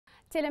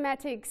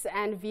Telematics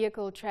and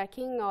vehicle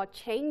tracking are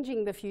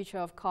changing the future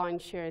of car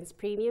insurance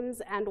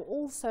premiums and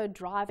also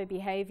driver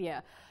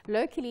behavior.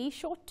 Locally,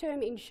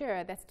 short-term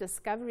insurer, that's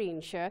Discovery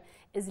Insure,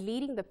 is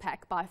leading the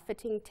pack by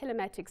fitting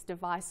telematics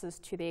devices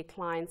to their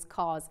clients'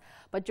 cars.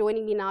 But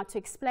joining me now to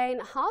explain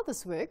how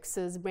this works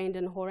is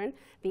Brendan Horan,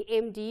 the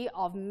MD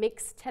of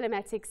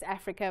Telematics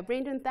Africa.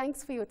 Brendan,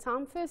 thanks for your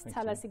time. First,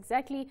 tell us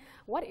exactly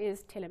what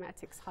is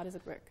telematics, how does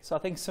it work? So I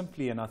think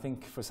simply, and I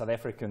think for South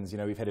Africans,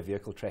 we've had a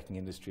vehicle tracking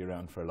industry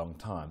around for a long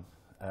time.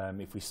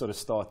 If we sort of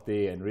start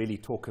there and really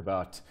talk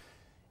about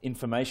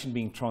information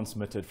being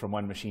transmitted from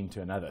one machine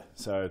to another,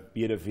 so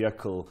be it a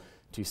vehicle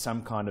to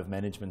some kind of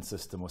management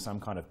system or some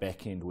kind of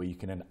back end where you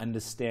can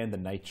understand the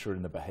nature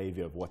and the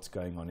behavior of what's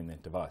going on in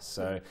that device.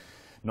 So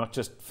not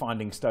just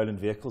finding stolen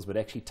vehicles, but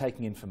actually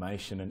taking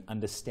information and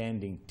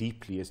understanding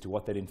deeply as to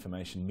what that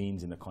information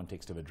means in the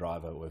context of a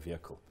driver or a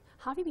vehicle.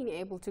 How have you been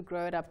able to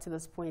grow it up to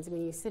this point? I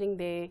mean, you're sitting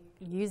there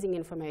using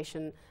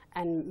information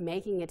and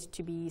making it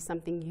to be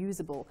something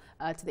usable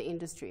to the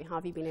industry. How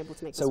have you been able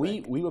to make this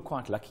work? We were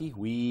quite lucky.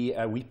 We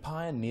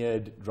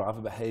pioneered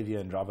driver behavior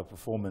and driver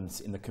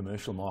performance in the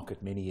commercial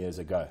market many years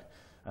ago.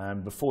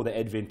 Before the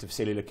advent of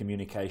cellular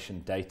communication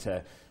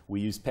data,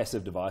 we used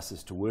passive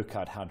devices to work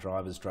out how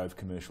drivers drove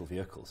commercial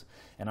vehicles.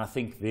 And I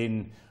think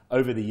then,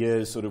 over the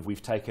years,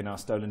 we've taken our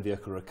stolen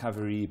vehicle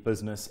recovery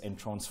business and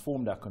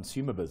transformed our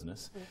consumer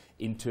business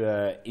into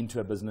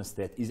a business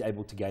that is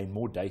able to gain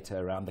more data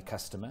around the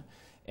customer.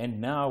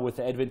 And now, with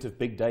the advent of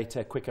big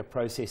data, quicker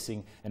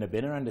processing, and a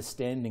better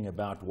understanding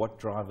about what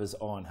drivers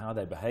are and how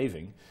they're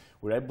behaving,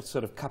 we're able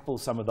to couple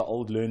some of the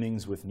old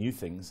learnings with new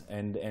things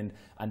and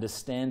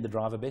understand the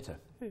driver better.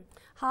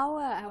 How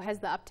has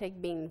the uptake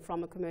been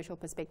from a commercial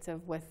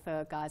perspective with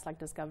guys like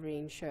Discovery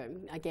Insure?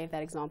 I gave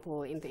that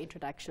example in the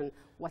introduction.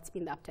 What's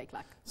been the uptake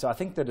like? So I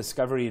think the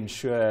Discovery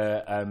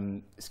Insure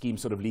scheme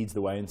leads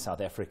the way in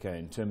South Africa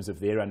in terms of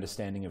their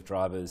understanding of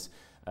drivers.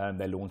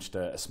 They launched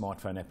a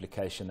smartphone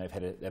application. They've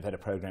had a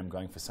program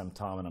going for some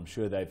time, and I'm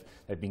sure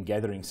they've been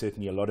gathering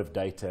certainly a lot of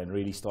data and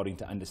really starting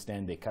to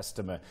understand their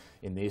customer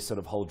in their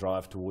whole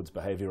drive towards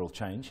behavioural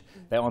change.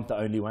 They aren't the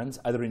only ones.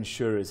 Other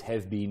insurers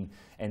have been,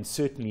 and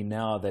certainly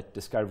now that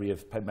Discovery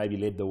have maybe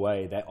led the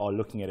way, they are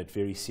looking at it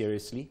very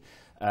seriously.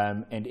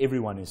 And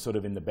everyone is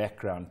in the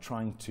background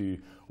trying to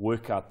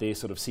work out their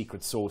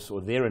secret sauce or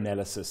their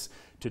analysis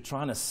to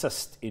try and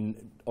assist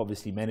in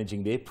obviously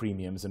managing their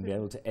premiums and be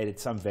able to add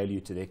some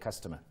value to their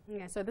customer.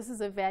 Yeah, so this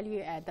is a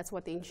value add. That's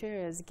what the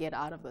insurers get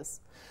out of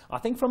this. I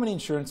think from an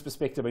insurance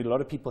perspective, a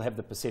lot of people have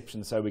the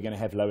perception, so we're going to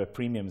have lower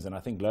premiums, and I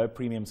think lower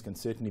premiums can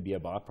certainly be a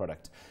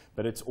byproduct.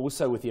 But it's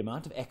also with the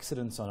amount of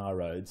accidents on our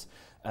roads,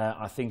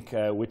 I think,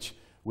 which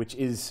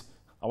is,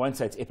 I won't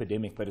say it's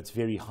epidemic, but it's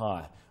very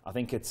high. I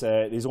think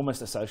there's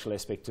almost a social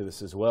aspect to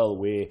this as well,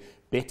 where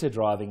better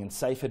driving and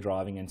safer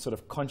driving and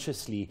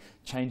consciously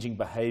changing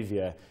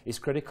behaviour is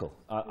critical.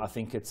 I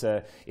think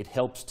it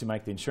helps to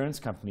make the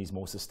insurance companies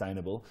more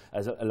sustainable,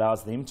 as it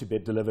allows them to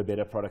deliver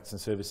better products and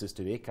services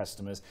to their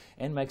customers,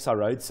 and makes our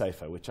roads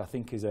safer, which I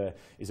think is a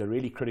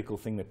really critical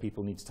thing that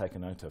people need to take a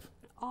note of.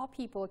 Are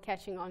people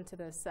catching on to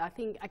this? I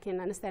think I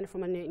can understand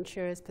from an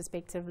insurer's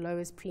perspective,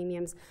 lowest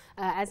premiums.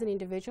 As an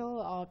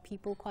individual, are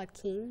people quite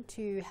keen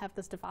to have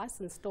this device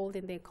installed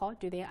in their car?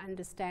 Do they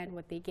understand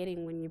what they're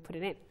getting when you put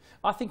it in?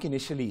 I think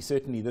initially,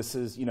 certainly this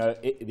is,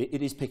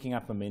 it is picking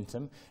up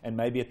momentum, and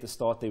maybe at the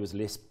start there was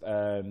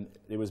a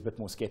bit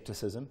more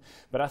skepticism.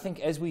 But I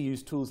think as we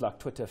use tools like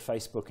Twitter,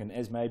 Facebook, and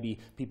as maybe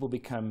people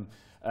become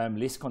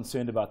less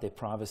concerned about their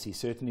privacy,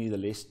 certainly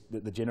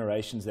the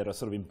generations that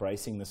are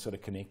embracing this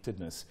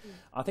connectedness,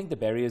 I think the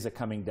barriers are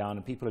coming down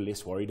and people are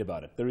less worried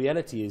about it. The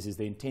reality is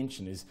the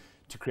intention is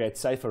to create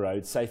safer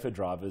roads, safer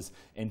drivers,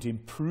 and to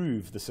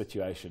improve the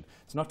situation.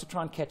 It's not to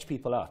try and catch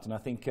people out. And I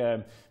think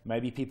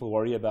maybe people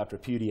worry about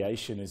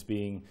repudiation as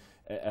being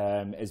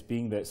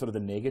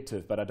the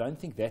negative, but I don't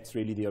think that's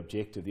really the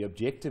objective. The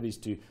objective is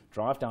to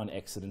drive down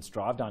accidents,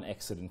 drive down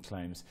accident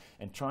claims,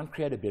 and try and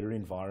create a better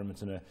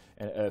environment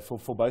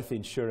for both the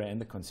insurer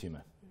and the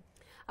consumer.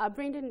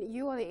 Brendan,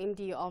 you are the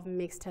MD of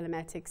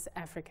Telematics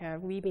Africa.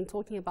 We've been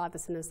talking about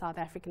this in a South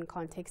African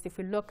context. If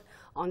we look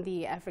on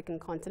the African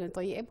continent,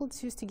 are you able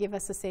to give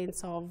us a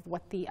sense of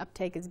what the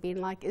uptake has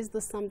been like? Is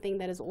this something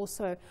that is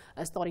also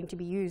starting to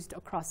be used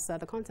across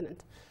the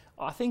continent?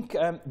 I think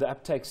the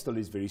uptake still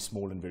is very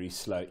small and very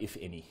slow, if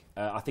any.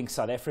 I think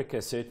South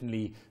Africa,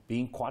 certainly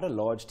being quite a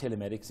large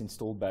telematics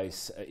installed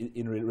base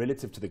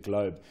relative to the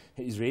globe,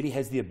 really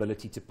has the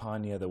ability to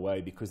pioneer the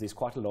way, because there's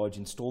quite a large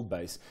installed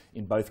base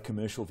in both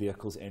commercial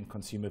vehicles and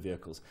consumer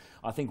vehicles.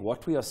 I think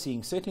what we are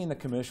seeing, certainly in the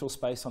commercial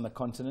space on the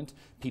continent,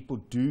 people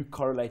do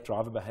correlate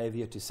driver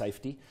behaviour to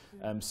safety.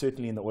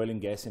 Certainly in the oil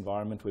and gas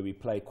environment, where we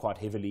play quite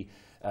heavily,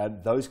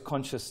 those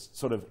conscious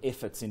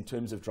efforts in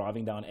terms of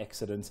driving down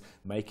accidents,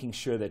 making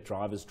sure that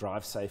drivers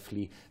drive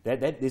safely,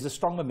 there's a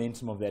strong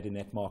momentum of that in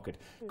that market.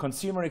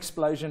 Consumer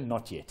explosion,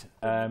 not yet.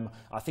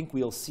 I think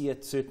we'll see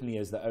it certainly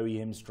as the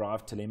OEMs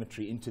drive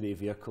telemetry into their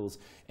vehicles,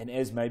 and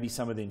as maybe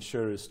some of the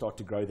insurers start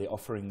to grow their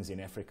offerings in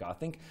Africa. I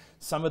think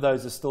some of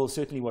those are still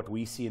certainly what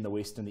we see in the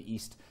West and the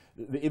East,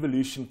 the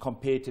evolution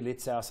compared to,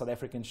 let's say, our South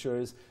African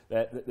insurers,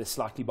 that they're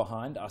slightly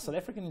behind. Our South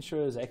African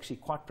insurers are actually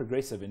quite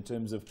progressive in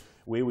terms of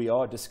where we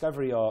are.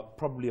 Discovery are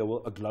probably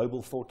a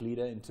global thought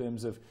leader in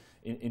terms of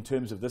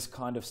this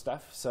kind of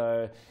stuff.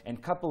 So,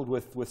 and coupled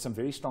with some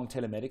very strong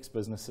telematics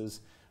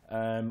businesses,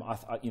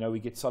 we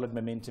get solid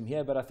momentum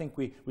here, but I think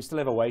we still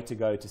have a way to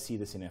go to see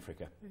this in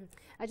Africa.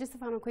 Just a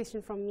final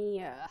question from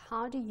me.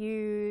 How do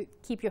you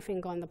keep your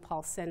finger on the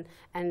pulse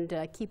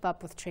and keep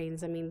up with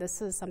trends? I mean,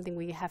 this is something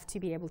where you have to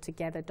be able to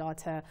gather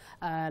data,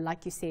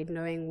 like you said,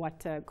 knowing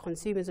what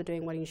consumers are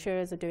doing, what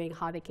insurers are doing,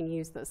 how they can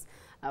use this.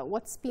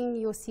 What's been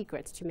your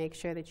secret to make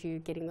sure that you're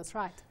getting this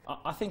right?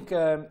 I think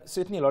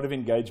certainly a lot of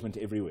engagement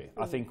everywhere.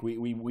 I think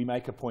we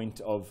make a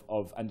point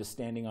of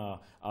understanding our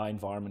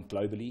environment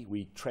globally.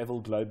 We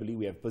travel globally.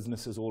 We have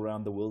businesses all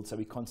around the world, so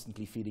we're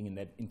constantly feeding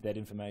in that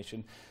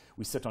information.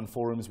 We sit on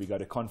forums, we go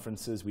to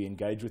conferences, we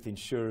engage with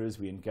insurers,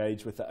 we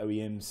engage with the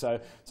OEMs. So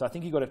I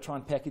think you've got to try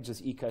and package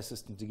this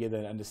ecosystem together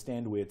and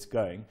understand where it's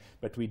going.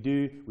 But we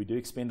do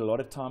expend a lot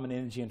of time and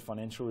energy and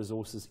financial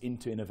resources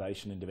into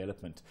innovation and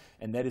development.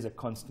 And that is a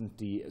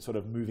constantly sort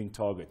of moving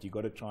target. You've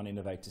got to try and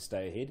innovate to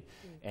stay ahead.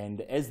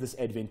 And as this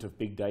advent of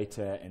big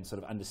data and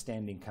sort of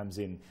understanding comes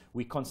in,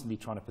 we're constantly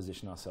trying to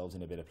position ourselves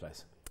in a better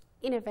place.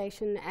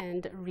 Innovation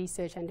and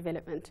research and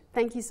development.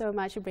 Thank you so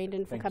much,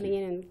 Brendan, for coming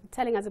in and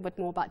telling us a bit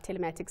more about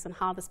telematics and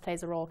how this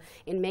plays a role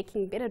in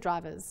making better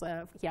drivers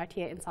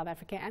here in South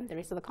Africa and the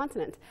rest of the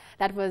continent.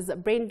 That was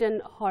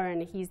Brendan Horan.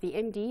 He's the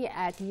MD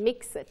at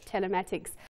Mix Telematics.